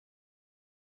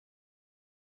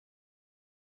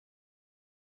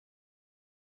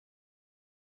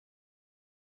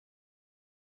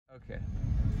Okay.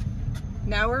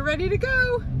 Now we're ready to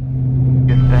go.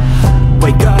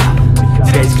 Wake up,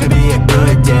 today's gonna be a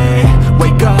good day.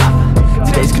 Wake up,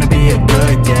 today's gonna be a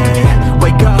good day.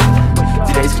 Wake up,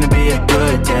 today's gonna be a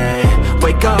good day.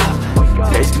 Wake up,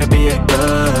 today's gonna be a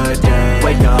good day.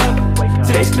 Wake up,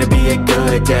 today's gonna be a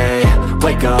good day.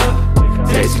 Wake up,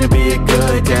 today's gonna be a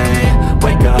good day.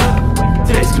 Wake up,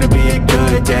 today's gonna be a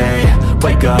good day.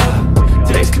 Wake up,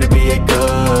 today's gonna be a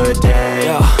good day.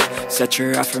 Yo, set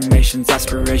your affirmations,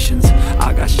 aspirations.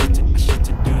 I got shit to do.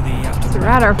 So we're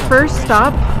at our first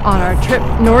stop on our trip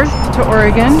north to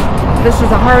Oregon. This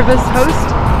is a Harvest host,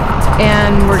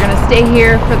 and we're gonna stay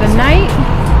here for the night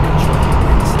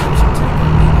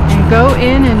and go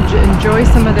in and enjoy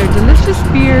some of their delicious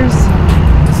beers.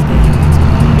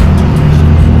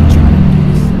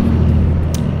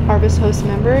 Harvest host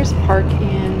members park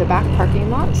in the back parking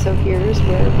lot, so here's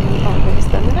where we are going to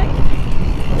spend the night.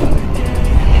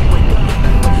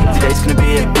 Today's gonna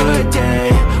be a good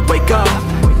day. Wake up.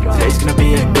 Today's gonna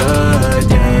be a good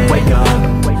day. Wake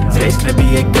up. Today's gonna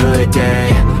be a good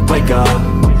day. Wake up.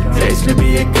 Today's gonna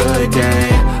be a good day.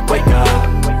 Wake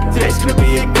up. Today's gonna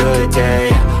be a good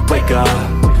day. Wake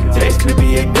up. Today's gonna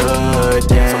be a good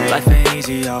day. So life ain't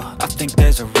easy, yo. I think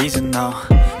there's a reason, though.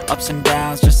 Ups and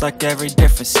downs, just like every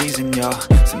different season, yo.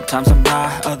 Sometimes I'm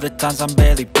high, other times I'm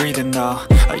barely breathing, though.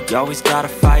 I always gotta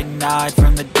fight and hide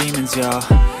from the demons, yo.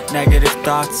 Negative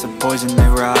thoughts are poison, they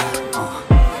rot.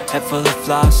 Head full of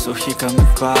flies, so here come the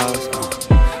clouds.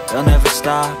 They'll never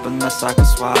stop unless I can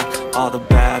swap all the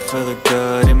bad for the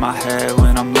good in my head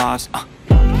when I'm lost.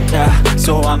 Yeah,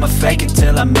 so I'ma fake it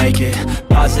till I make it.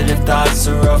 Positive thoughts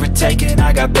are overtaken,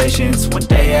 I got patience. One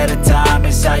day at a time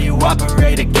is how you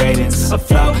operate a cadence. A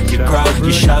flow, you grow,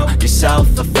 you show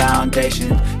yourself a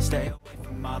foundation. Stay away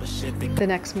from all the shit that... The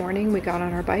next morning we got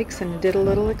on our bikes and did a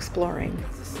little exploring.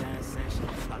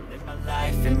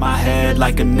 Life in my head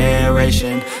like a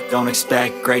narration. Don't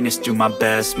expect greatness, do my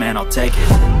best, man, I'll take it.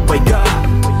 Wake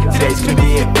up, today's gonna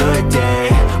be a good day.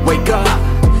 Wake up,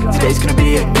 today's gonna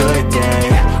be a good day.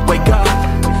 Wake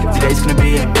up, today's gonna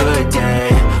be a good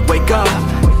day. Wake up,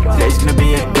 today's gonna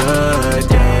be a good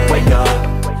day. Wake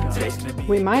up, today's gonna be...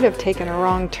 We might have taken a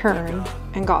wrong turn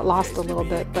and got lost a little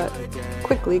bit, but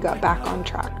quickly got back on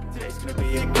track. Today's gonna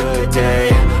be a good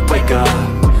day. Wake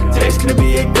up, today's gonna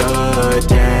be a good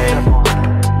day.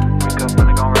 Wake up,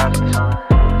 really gon' rise to the sun.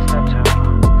 Step 2,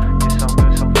 get some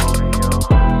good, some food in you.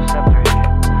 Step 3,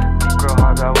 think real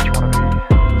hard about what you wanna be.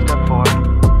 Step 4,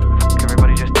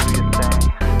 everybody just do your thing.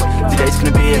 Today's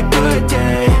gonna be a good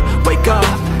day. Wake up,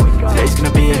 today's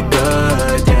gonna be a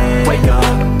good day. Wake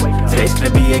up, today's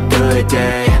gonna be a good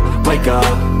day. Wake up,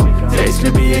 today's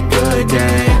gonna be a good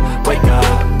day. Wake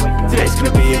up, today's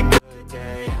gonna be a good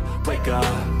day. Wake up,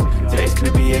 today's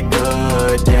gonna be a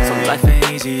good day. So life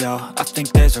ain't easy, yo. I think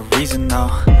there's a reason,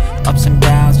 though. Ups and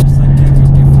downs, just like every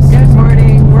different... Good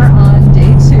morning. We're on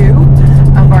day 2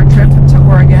 of our trip to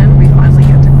Oregon. We finally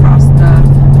get to cross the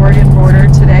Oregon border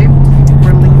today.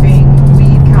 We're leaving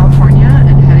Weed, California,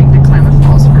 and heading to Klamath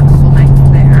Falls for a couple nights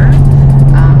there.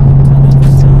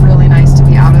 It's really nice to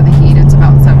be out of the heat. It's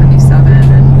about 77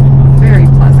 and very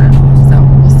pleasant. So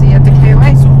we'll see you at the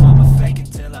KOA.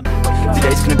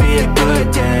 Today's gonna be a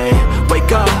good day.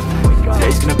 Wake up,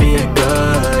 today's gonna be a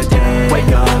good day.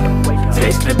 Wake up,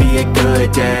 today's gonna be a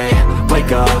good day.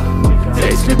 Wake up,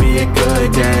 today's gonna be a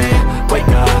good day.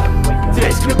 Wake up,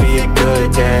 today's gonna be a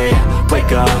good day.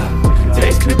 Wake up,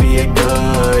 today's gonna be a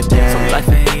good day. So life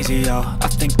ain't easy, yo. I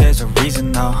think there's a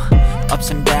reason, though. Ups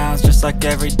and downs, just like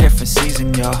every different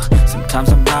season, yo. Sometimes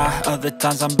I'm high, other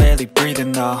times I'm barely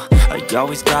breathing, though. I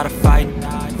always gotta fight and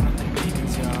hide from the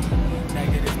demons, yo.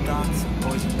 Negative thoughts are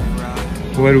poison, they rot.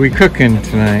 What are we cooking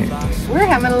tonight? We're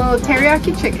having a little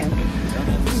teriyaki chicken.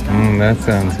 That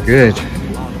sounds good.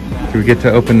 Do we get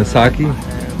to open the sake?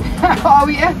 Oh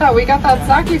yeah, we got that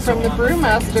sake from the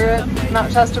brewmaster at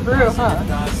Mount Shasta Brew,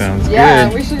 huh? Sounds Yeah,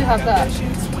 good. we should have that.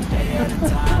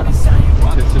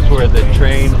 This is where the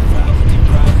trail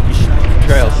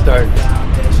starts.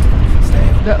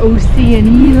 The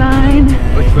OC&E line.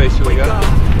 Which way should we go?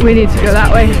 We need to go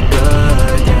that way.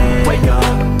 Wake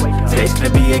up, today's gonna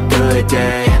be a good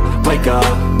day. Wake up,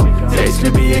 today's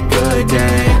gonna be a good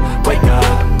day. Wake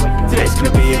up, today's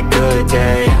gonna be a good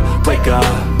day. Wake up,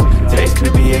 today's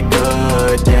gonna be a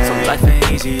good day. So life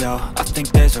ain't easy, yo. I think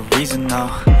there's a reason, though.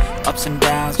 Ups and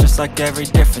downs, just like every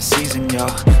different season, yo.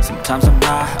 Sometimes I'm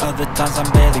high, other times I'm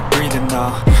barely breathing,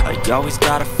 though. I always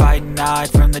gotta fight and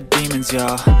hide from the demons,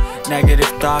 yo. Negative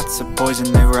thoughts are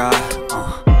poison, they rot.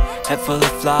 Head full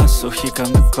of flies, so here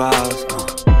come the clouds.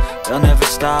 They'll never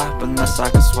stop unless I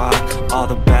can swap all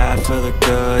the bad for the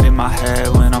good in my head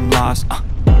when I'm lost.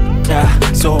 Yeah,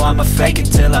 so I'ma fake it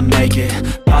till I make it.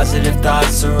 Positive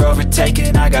thoughts are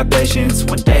overtaken, I got patience.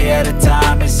 One day at a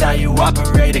time is how you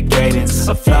operate a cadence.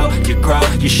 A flow, you grow,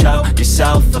 you show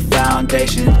yourself a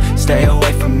foundation. Stay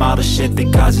away from all the shit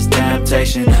that causes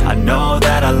temptation. I know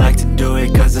that I like to do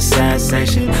it cause it's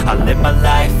sensation. I live my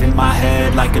life in my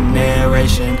head like a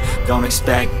narration. Don't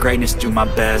expect greatness, do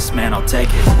my best, man, I'll take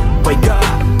it. Wake up,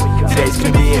 today's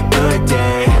gonna be a good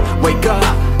day. Wake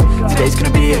up, today's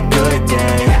gonna be a good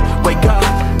day. Wake up,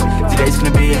 today's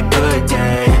gonna be a good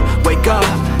day. Wake up,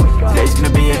 today's gonna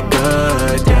be a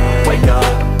good day. Wake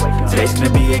up, today's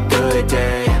gonna be a good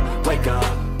day. Wake up.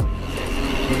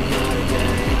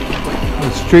 The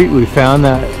street we found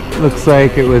that looks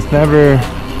like it was never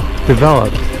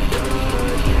developed.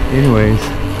 Anyways,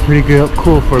 pretty good,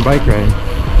 cool for a bike ride.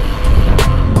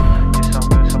 Get some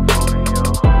good, some food in you.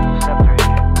 Step 3,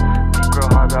 think real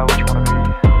hard about what you wanna be.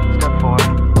 Step 4,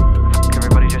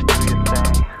 everybody just do your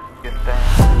thing. Your thing.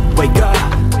 Wake up,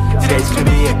 today's gonna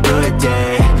be a good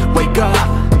day. Wake up,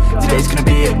 today's gonna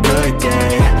be a good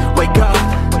day. Wake up,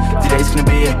 today's gonna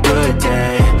be a good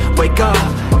day. Wake up,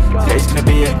 today's gonna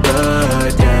be a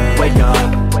good day. Wake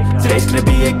up, today's gonna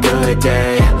be a good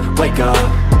day. Wake up,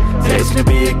 today's gonna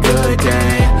be a good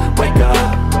day. Wake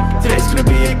up, today's gonna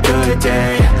be a good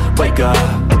day. Wake up,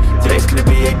 today's gonna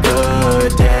be a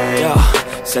good day. Yo,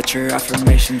 set your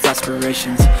affirmations,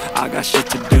 aspirations. I got shit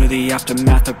to do, the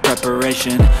aftermath of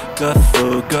preparation. Good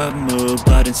food, good mood,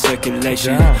 blood in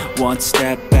circulation. One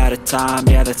step at a time,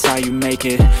 yeah, that's how you make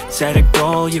it. Set a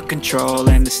goal you control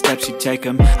and the steps you take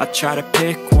them. I try to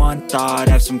pick one thought,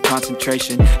 have some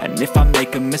concentration. And if I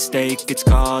make a mistake, it's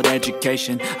called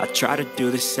education. I try to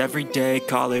do this every day,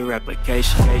 call it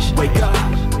replication. Wake up,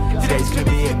 today's gonna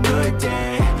be a good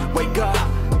day. Wake up,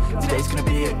 today's gonna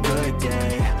be a good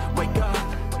day. Wake up.